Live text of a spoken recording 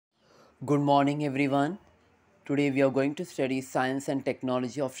Good morning, everyone. Today we are going to study Science and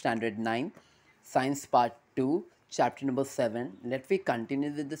Technology of Standard 9, Science Part 2, Chapter number 7. Let me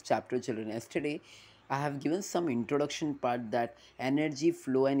continue with this chapter, children. Yesterday, I have given some introduction part that energy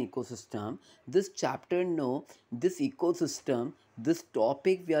flow and ecosystem. This chapter, no, this ecosystem, this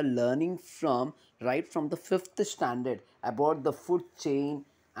topic we are learning from right from the 5th standard about the food chain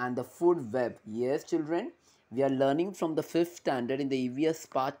and the food web. Yes, children, we are learning from the 5th standard in the EVS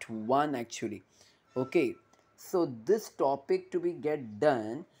part 1 actually. Okay, so this topic to be get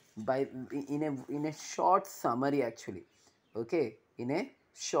done by in a short summary actually. Okay, in a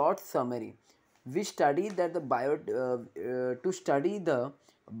short summary, we study that the to study the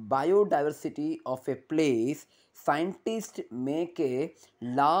biodiversity of a place, scientists make a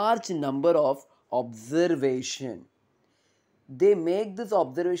large number of observation. They make this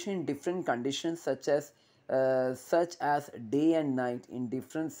observation in different conditions such as day and night in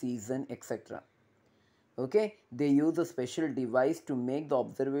different season, etc. Okay, they use a special device to make the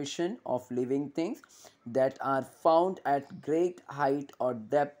observation of living things that are found at great height or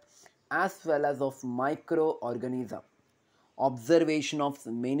depth, as well as of microorganism. Observation of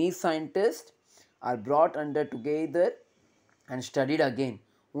many scientists are brought under together and studied again.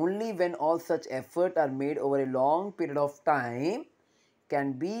 Only when all such efforts are made over a long period of time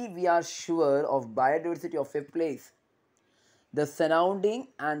can be we are sure of biodiversity of a place. The surrounding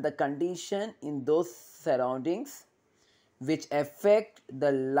and the condition in those surroundings which affect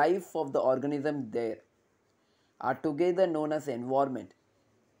the life of the organism there are together known as environment.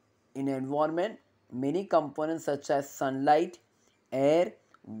 In environment, many components such as sunlight, air,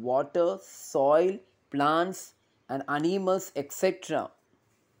 water, soil, plants and animals, etc.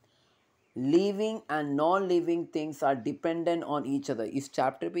 Living and non living things are dependent on each other. इस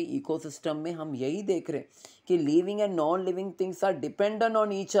chapter पे ecosystem में हम यही देख रहे हैं कि living and non living things are dependent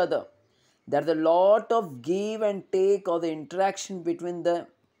on each other. There's a lot of give and take or the interaction between the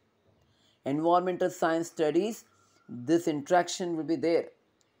environmental science studies. This interaction will be there.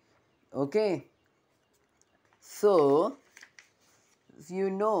 Okay, so you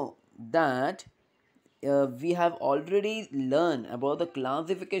know that we have already learned about the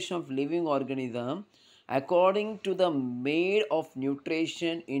classification of living organism according to the mode of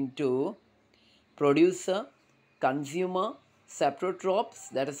nutrition into producer, consumer, saprotrophs,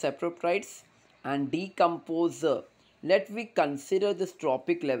 that is saproprites, and decomposer. Let me consider this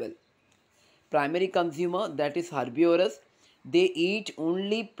trophic level. Primary consumer, that is herbivorous, they eat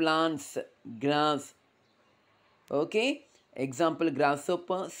only plants, grass. Okay, example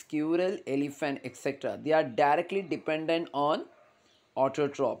grasshopper, squirrel, elephant, etc. They are directly dependent on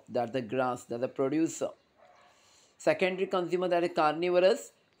autotroph, that the grass, that the producer. Secondary consumer, that is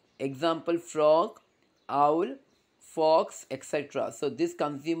carnivorous, example frog, owl, fox, etc. So these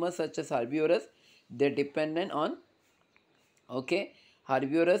consumers such as herbivorous, they are dependent on, okay,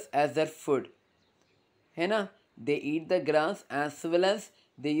 herbivorous as their food. है ना, they eat the grass as well as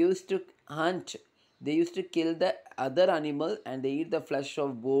they used to hunt. They used to kill the other animal and they eat the flesh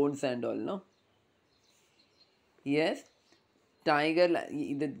of bones and all, no? Yes. Tiger,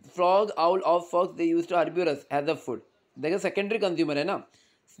 the frog, owl or fox, they used to herbivorous as a food. They are secondary consumer, है ना?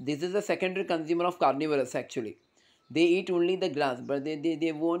 This is the secondary consumer of carnivorous actually. They eat only the grass, but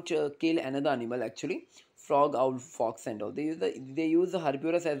they won't kill another animal actually. Frog, owl, fox and all. They use the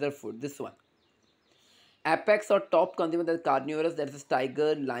herbivorous as their food. This one. Apex or top consumer, that is carnivorous, that is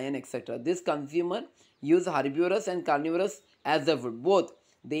tiger, lion, etc. This consumer use herbivorous and carnivorous as their food. Both.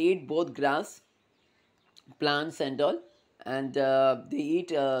 They eat both grass, plants and all, and they eat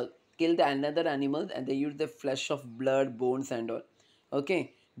kill the another animal and they use the flesh of blood, bones and all.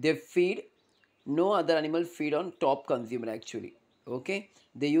 Okay, they feed. No other animal feed on top consumer actually. Okay,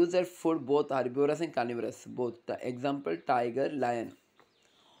 they use their food both herbivorous and carnivorous. Both. The example tiger, lion.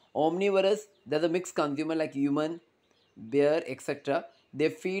 Omnivorous, there's a mixed consumer like human, bear, etc. They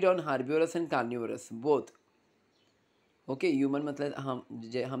feed on herbivorous and carnivorous both. Okay, human मतलब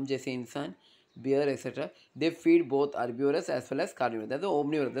हम जैसे इंसान, bear, etc. They feed both herbivorous as well as carnivorous. That's the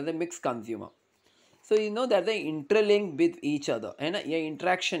omnivorous. That's a mixed consumer. So you know that they interlink with each other. है ना, ये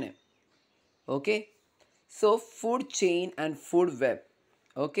interaction है. Okay. So food chain and food web.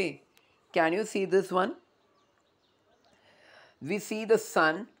 Okay. Can you see this one? We see the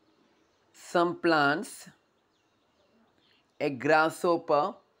sun, some plants, a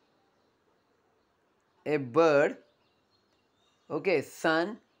grasshopper, a bird. Okay,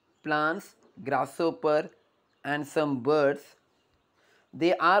 sun, plants, grasshopper and some birds.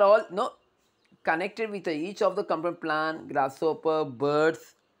 They are all connected with each of the component, plant, grasshopper,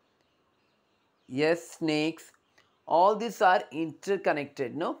 birds, yes, snakes. all these are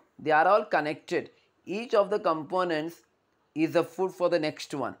interconnected, no, they are all connected. Each of the components is a food for the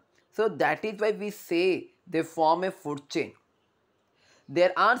next one. So that is why we say they form a food chain.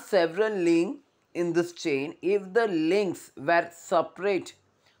 There are several links in this chain. If the links were separate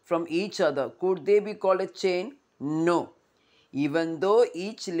from each other, could they be called a chain? No. Even though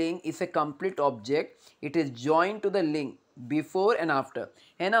each link is a complete object, it is joined to the link before and after,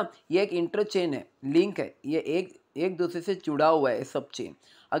 है ना. ये एक इंटरचेन है, link है, ये एक एक दूसरे से जुड़ा हुआ है सब चेन.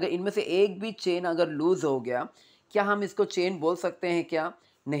 अगर इनमें से एक भी चेन अगर लूज हो गया, क्या हम इसको चेन बोल सकते हैं? क्या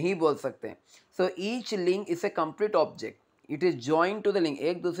नहीं बोल सकते. So each link is a complete object, it is joint to the link,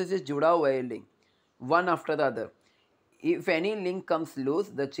 एक दूसरे से जुड़ा हुआ है link, one after the other. If any link comes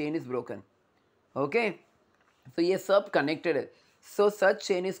loose, the chain is broken. Okay, so ये सब connected है. So such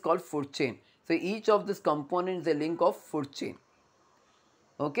chain is called food chain. So each of these components is a link of food chain.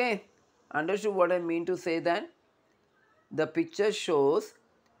 Okay, understood what I mean to say? That the picture shows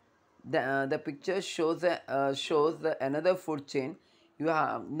the picture shows the another food chain. You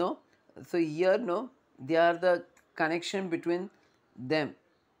have no, so here no, they are the connection between them.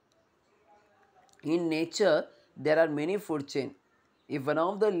 In nature there are many food chain. If one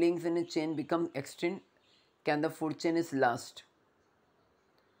of the links in a chain becomes extinct, can the food chain is lost.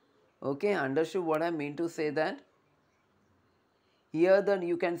 Okay, understood what I mean to say? That here then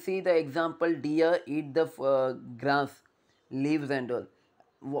you can see the example, deer eat the grass, leaves and all.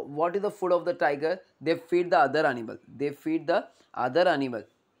 What is the food of the tiger? They feed the other animal, they feed the other animal,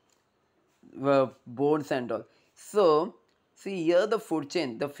 bones and all. So see here the food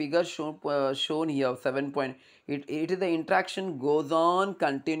chain, the figure shown here 7 point, it is the interaction goes on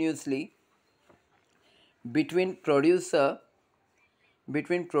continuously between producer,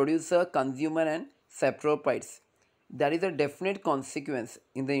 consumer and sapropites. There is a definite consequence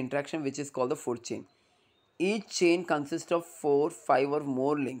in the interaction which is called the food chain. Each chain consists of 4, 5 और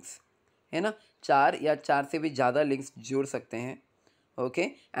more links, है ना. 4 या 4 से भी ज़्यादा links जोड़ सकते हैं. Okay,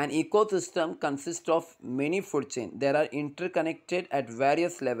 and ecosystem consist of many food chain, there are interconnected at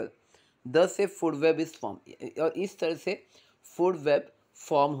various level, दस से फूड वेब इज फॉर्म. और इस तरह से फूड वेब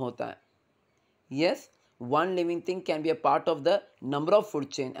फॉर्म होता है. Yes, one living thing can be a part of the number of food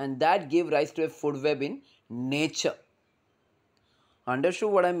chain, and that give rise to a food web in nature.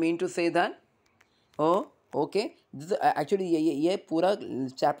 Understood what I mean to say? That oh okay, this actually ये पूरा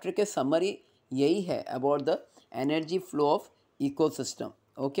chapter के summary यही है about the energy flow of ecosystem.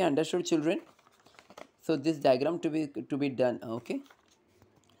 Okay, understood children? So this diagram to be done. Okay,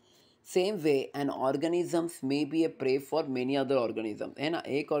 same way an organisms may be a prey for many other organisms, है ना.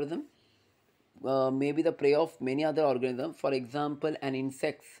 एक organism may be the prey of many other organisms. For example, an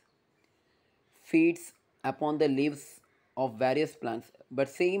insect feeds upon the leaves of various plants, but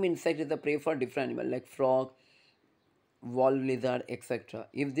same insect is the prey for different animal like frog, wall lizard, etc.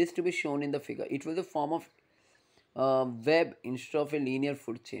 If this to be shown in the figure, it will be the form of web instead of a linear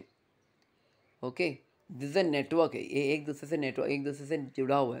food chain. Okay, this is a network है, ये एक दूसरे से network, एक दूसरे से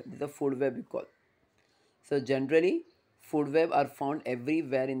जुड़ा हुआ है. This is a food web we call. So generally food web are found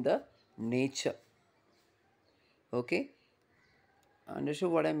everywhere in the nature. Okay,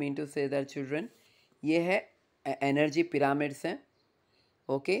 understood what I mean to say that children? ये है एनर्जी पिरामिड्स हैं.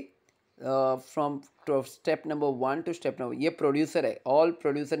 Okay, from step number 1 to step number, ये producer है, all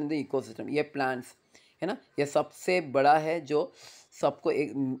producer in the ecosystem. ये plants है ना, ये सबसे बड़ा है जो सबको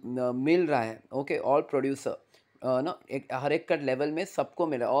एक मिल रहा है. ओके, ऑल प्रोड्यूसर ना, एक हर एक का लेवल में सबको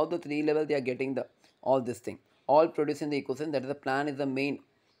मिला. All the 3 level they are getting the all this thing, all produce in the ecosystem. That is the plant is the main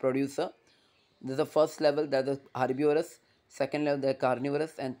producer. This is the first level, that is herbivorous. Second level, they are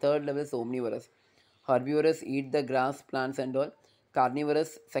carnivorous, and third level is omnivorous. Herbivorous eat the grass, plants and all.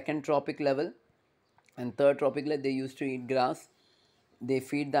 Carnivorous, second tropic level, and third tropic level they used to eat grass. They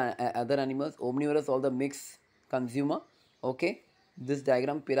feed the other animals. Omnivorous, all the mixed consumer. Okay, this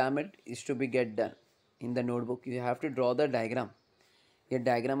diagram pyramid is to be get done in the notebook. You have to draw the diagram. ये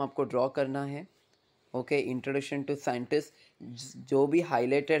diagram आपको draw करना है. Okay, introduction to scientist, जो भी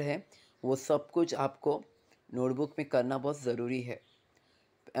highlighted है वो सब कुछ आपको नोटबुक में करना बहुत ज़रूरी है.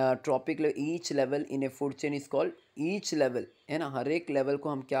 Trophic level, each level in A food chain is called, each level है ना, हर एक लेवल को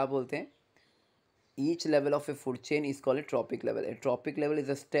हम क्या बोलते हैं? Each level of A food chain is called a trophic level. A trophic level is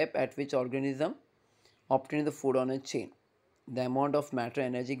a step at which organism obtain the food on a chain. The amount of matter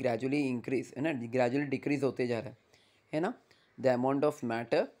energy gradually increase, है ना, gradually decrease होते जा रहा है ना. The amount of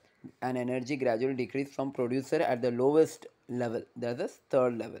matter and energy gradually decrease from producer at the lowest level, that is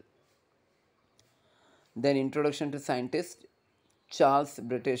third level. Then introduction to scientist Charles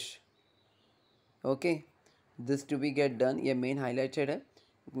British. Okay, this to be get done, ये main highlighted है.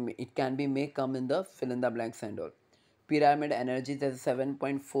 It can be may come in the fill in the blanks and all. Pyramid energy जैसे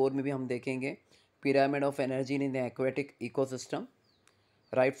 7.4 में भी हम देखेंगे pyramid of energy in the aquatic ecosystem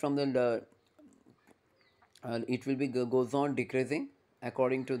right from the it will be goes on decreasing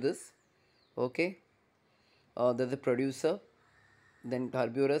according to this. Okay, there's a producer, then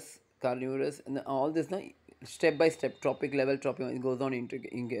carnivorous, and all this now step by step tropic level tropic it goes on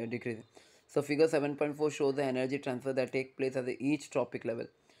decreasing. So figure 7.4 shows the energy transfer that take place at each tropic level.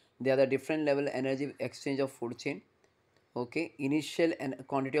 They are the different level energy exchange of food chain. Okay, initial and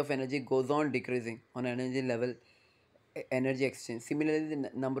quantity of energy goes on decreasing on energy level energy exchange. Similarly, the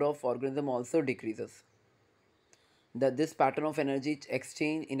number of organism also decreases. This pattern of energy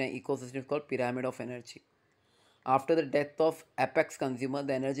exchange in an ecosystem is called pyramid of energy. After the death of apex consumer,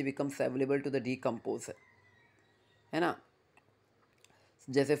 the energy becomes available to the decomposer. है ना?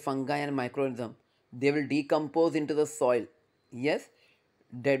 जैसे fungi and microorganism, they will decompose into the soil. Yes,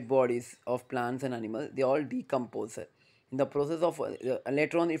 dead bodies of plants and animals, they all decompose. In the process of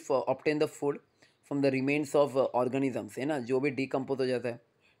later on, if obtain the food from the remains of organisms, है ना, जो भी decompose हो जाता है,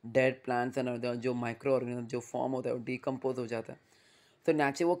 dead plants and जो micro organism जो form होता है वो decompose हो जाता है. So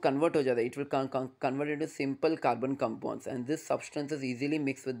naturally वो convert हो जाता है. It will convert into simple carbon compounds, and this substance is easily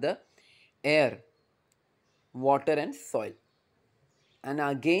mixed with the air, water and soil. And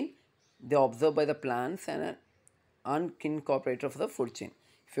again they are observed by the plants and an unincorporated of the food chain.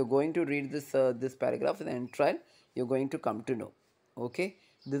 If you're going to read this paragraph in the end trial, you're going to come to know. Okay,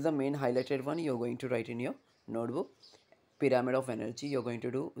 this is the main highlighted one you're going to write in your notebook. Pyramid of energy you're going to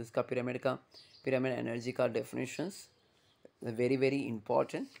do इसका pyramid energy का definitions very very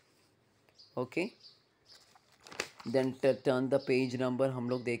important. Okay, then turn the page number हम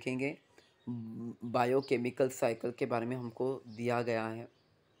लोग देखेंगे biochemical cycle के बारे में हमको दिया गया है.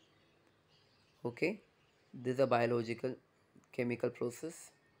 Okay, this is a biological chemical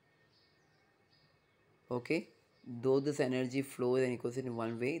process. Okay, though this energy flows and equals in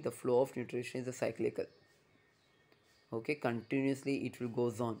one way, the flow of nutrition is a cyclical. Okay, continuously it will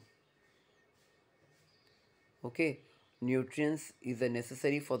goes on. Okay, nutrients is a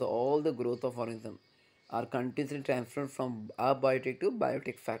necessary for all the growth of organism are continuously transferred from abiotic to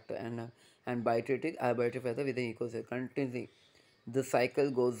biotic factor and biotic abiotic factor within ecosystem continuously. The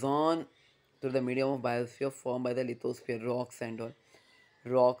cycle goes on through the medium of biosphere formed by the lithosphere, rocks and all.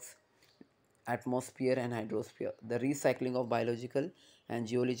 Rocks, atmosphere and hydrosphere. The recycling of biological and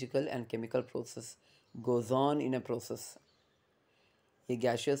geological and chemical process goes on in a process. A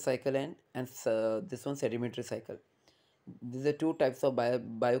gaseous cycle and this one sedimentary cycle. These are two types of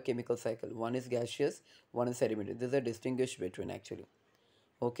biochemical cycle. One is gaseous, one is sedimentary. This is a distinguish between actually.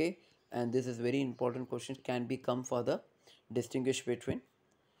 Okay, and this is very important question can become for the distinguish between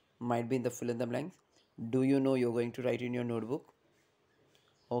might be in the fill in the blanks. Do you know you're going to write in your notebook?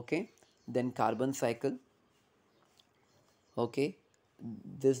 Okay, then carbon cycle. Okay,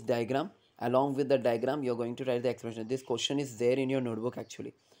 this diagram along with the diagram you're going to write the explanation. This question is there in your notebook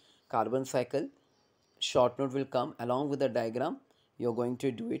actually. Carbon cycle short note will come along with the diagram you're going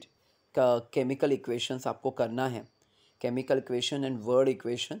to do it. Chemical equations आपको करना है. Chemical equation and word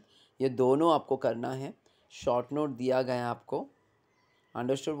equation ये दोनों आपको करना है. Short note दिया गया आपको.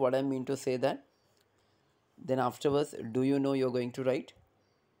 Understood what I mean to say that? Then afterwards, do you know you're going to write?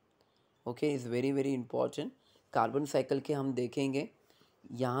 Okay, is very very important. Carbon cycle के हम देखेंगे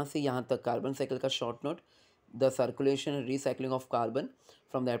यहाँ से यहाँ तक. कार्बन साइकिल का short note the circulation and recycling of carbon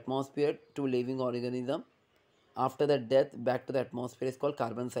from the atmosphere to living organism after the death back to the atmosphere is called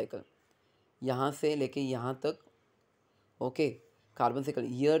carbon cycle. यहाँ से लेके यहाँ तक. Okay, carbon cycle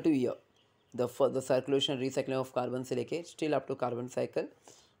year two year the circulation recycling of carbon से लेके still up to carbon cycle.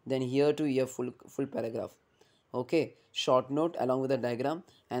 Then year two year full paragraph. Okay, short note along with the diagram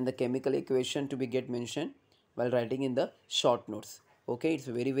and the chemical equation to be get mentioned while writing in the short notes. Okay, it's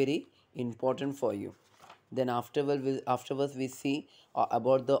very very important for you. Then afterwards we see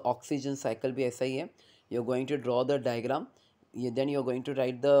about the oxygen cycle भी ऐसा ही है. You're going to draw the diagram. Then you're going to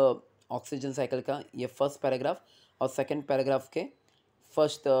write the oxygen cycle का ये first paragraph और second paragraph के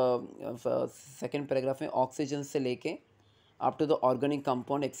second paragraph में oxygen से लेके up to the organic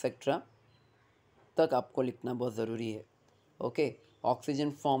compound etc. तक आपको लिखना बहुत ज़रूरी है. Okay, oxygen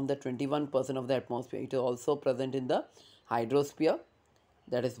form the 21% of the atmosphere. It is also present in the hydrosphere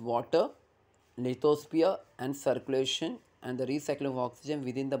that is water, lithosphere and circulation and the recycling of oxygen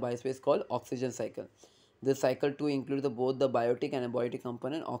within the biosphere is called oxygen cycle. This cycle too includes both the biotic and abiotic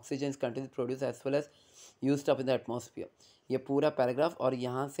component. Oxygen is continuously produced as well as used up in the atmosphere. ये पूरा paragraph और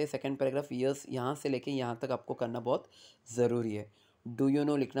यहाँ से second paragraph years यहाँ से लेके यहाँ तक आपको करना बहुत ज़रूरी है. डू यू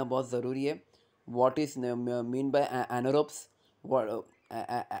नो लिखना बहुत ज़रूरी है. What is mean by anaerobes,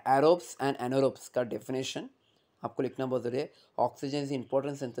 aerobes and anaerobes का डेफिनेशन आपको लिखना बहुत ज़रूरी है। Oxygen is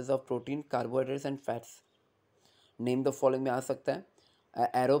important synthesis of protein, carbohydrates and fats. Name the following में आ सकता है।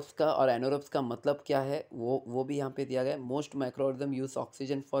 एरोब्स का और एनोरोब्स का मतलब क्या है वो भी यहाँ पे दिया गया है। Most microorganism use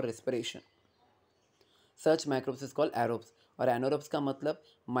oxygen for respiration, such microbes is called aerobes. और एनोरोब्स का मतलब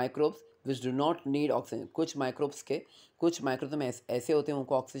microbes which do not need oxygen. कुछ माइक्रोब्स ऐसे होते हैं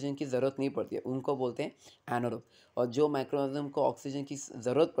उनको ऑक्सीजन की ज़रूरत नहीं पड़ती है, उनको बोलते हैं एनोरोब। और जो माइक्रोऑर्गेनिज्म को ऑक्सीजन की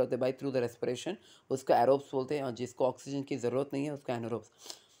ज़रूरत पड़ती है बाई थ्रू द रेस्पिरेशन, उसको एरोब्स बोलते हैं। और जिसको ऑक्सीजन की ज़रूरत नहीं है उसको एनोरोब्स।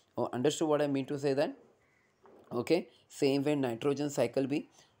 Understood what I mean to say that? Okay, same way nitrogen cycle भी,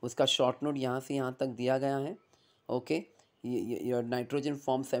 उसका शॉर्ट नोट यहाँ से यहाँ तक दिया गया है। Okay, your nitrogen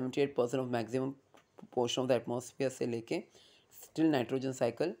form 78% of maximum portion of the atmosphere से लेके स्टिल नाइट्रोजन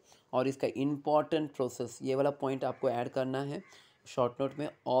साइकिल। और इसका इम्पॉर्टेंट प्रोसेस, ये वाला पॉइंट आपको ऐड करना है शॉर्ट नोट में।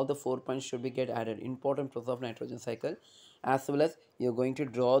 All the 4 points should be gate added. Important process of nitrogen cycle as well as you are going to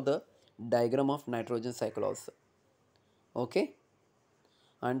draw the diagram of nitrogen cycle also. Okay,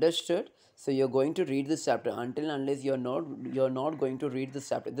 understood? So you're going to read this chapter. Until unless you're not going to read this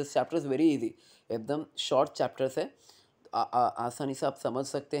chapter. This chapter is very easy, एकदम short chapters है, आसानी से आप समझ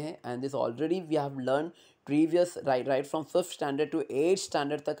सकते हैं। And this already we have learn previous, right from 5th standard to 8th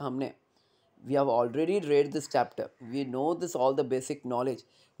standard तक हमने, we have already read this chapter. We know this all the basic knowledge.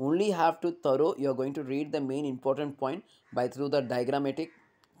 Only have to thorough, you are going to read the main important point by through the diagrammatic,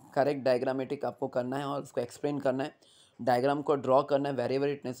 correct diagrammatic आपको करना है और उसको explain करना है, diagram को draw करना है very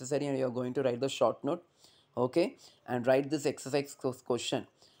very necessary. And you are going to right the short note. Okay, and right this exercise question.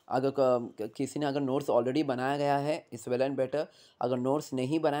 अगर किसी ने अगर नोट्स ऑलरेडी बनाया गया है इस वेल एंड बेटर। अगर नोट्स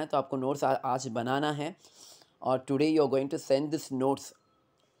नहीं बनाए तो आपको नोट्स आज बनाना है। और today you are going to send this notes,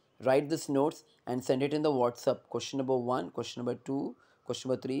 write this notes and send it in the WhatsApp. Question number 1, question number 2, question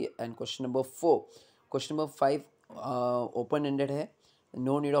number 3 and question number 4. Question number 5 open ended है,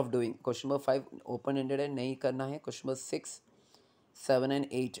 no need of doing. Question number 5 open ended है, नहीं करना है. Question number 6, 7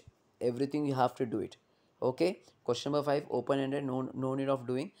 and 8 everything you have to do it. Okay, question number 5 open ended, no need of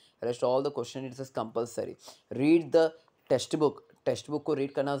doing. Rest all the question it is compulsory. Read the textbook. Textbook को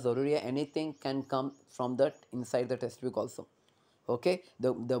read करना ज़रूरी है. Anything can come from the inside the textbook also. Okay,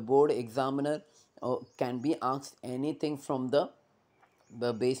 the board examiner can be asked anything from the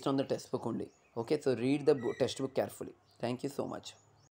based on the textbook only. Okay, so read the textbook carefully. Thank you so much.